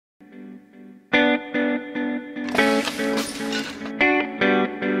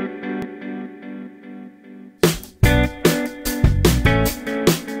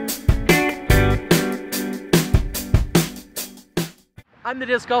I'm the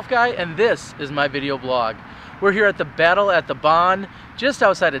Disc Golf Guy, and this is my video blog. We're here at the Battle at the Bond, just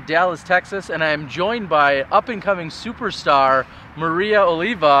outside of Dallas, Texas, and I am joined by up-and-coming superstar Maria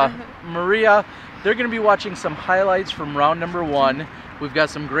Oliva. Maria, they're going to be watching some highlights from round number 1. We've got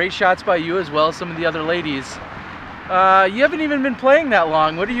some great shots by you as well as some of the other ladies. You haven't even been playing that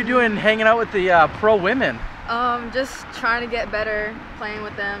long. What are you doing hanging out with the pro women? Just trying to get better, playing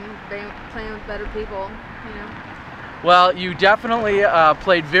with them, playing with better people, you know. Well, you definitely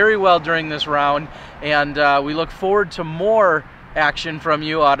played very well during this round, and we look forward to more action from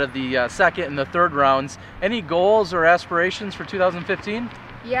you out of the second and the third rounds. Any goals or aspirations for 2015?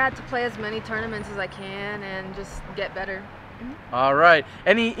 Yeah, to play as many tournaments as I can and just get better. All right.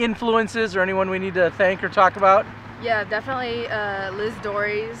 Any influences or anyone we need to thank or talk about? Yeah, definitely Liz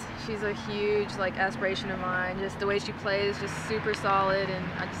Dories. She's a huge aspiration of mine. Just the way she plays, just super solid, and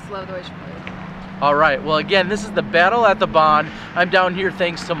I just love the way she plays. All right, well again, this is the Battle at the Bond. I'm down here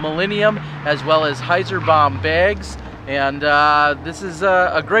thanks to Millennium as well as HyzerBomb Bags, and this is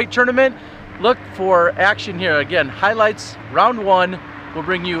a great tournament. Look for action here. Again, highlights, round 1. We'll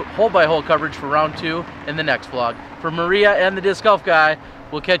bring you hole-by-hole coverage for round 2 in the next vlog. For Maria and the Disc Golf Guy,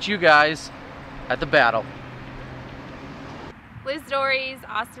 we'll catch you guys at the battle. Liz Dories,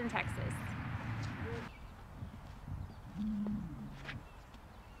 Austin, Texas.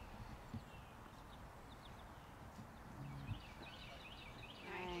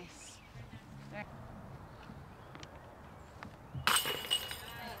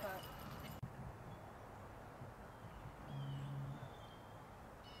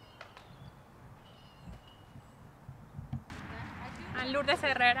 I'm Lourdes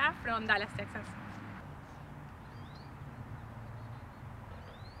Herrera from Dallas, Texas.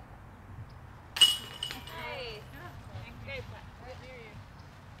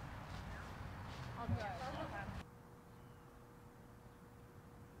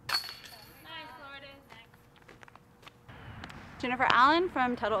 Jennifer Allen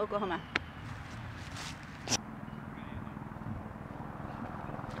from Tuttle, Oklahoma.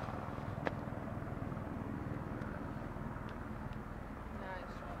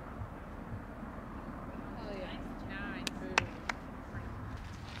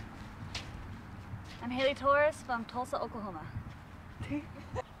 I'm Haley Torres from Tulsa, Oklahoma.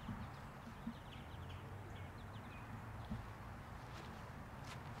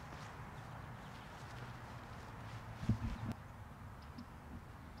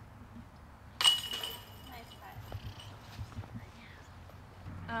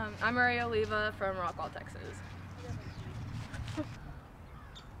 I'm Maria Oliva from Rockwall, Texas.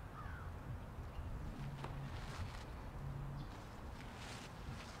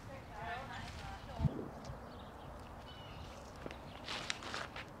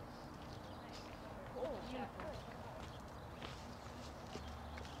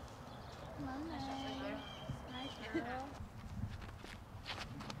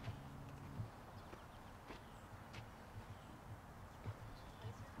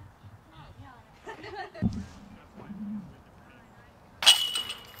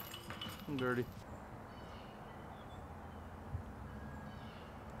 I'm dirty.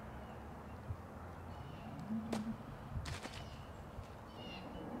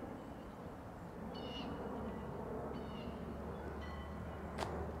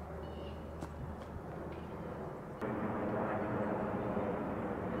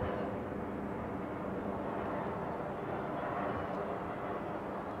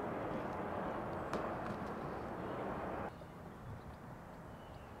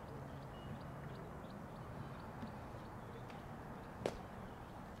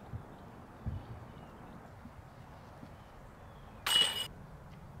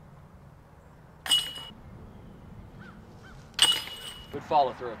 Good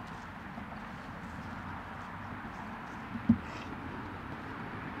follow through.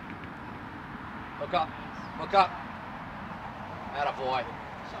 Hook up. Hook up. Attaboy.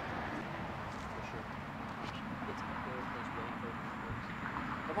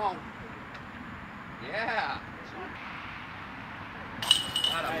 Come on. Yeah.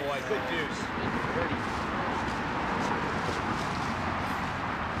 Attaboy. Good deuce.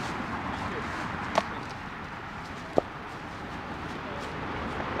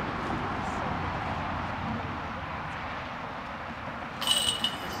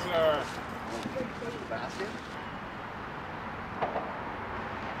 Basket.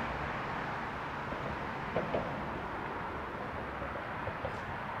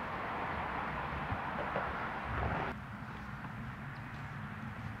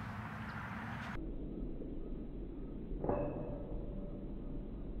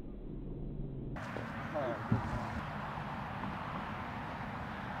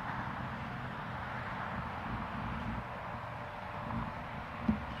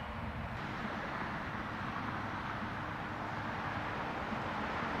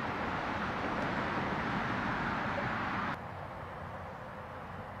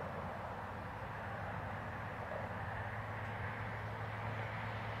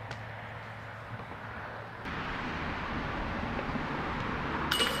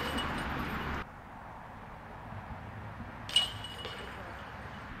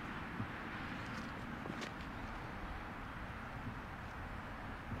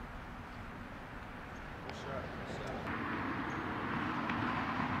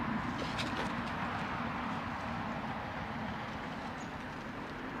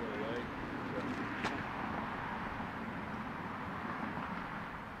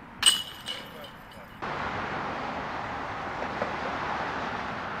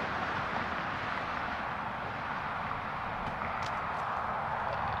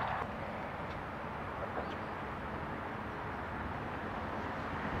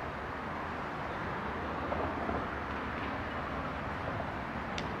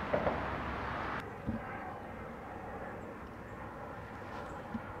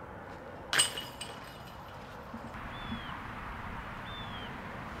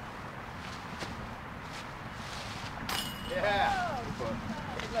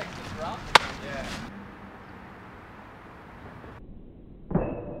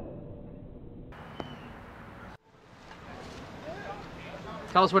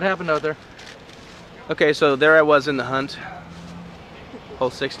 Tell us what happened out there. Okay, so there I was in the hunt. Hole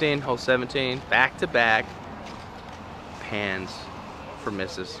 16, hole 17, back to back pans for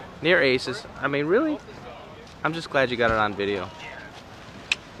misses. Near aces. I mean, really? I'm just glad you got it on video.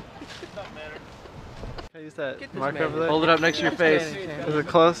 Can I use that marker over there? Hold it up next to your face. Is it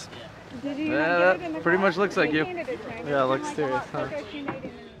close? Yeah, that pretty much looks like you. Yeah, it looks serious, huh?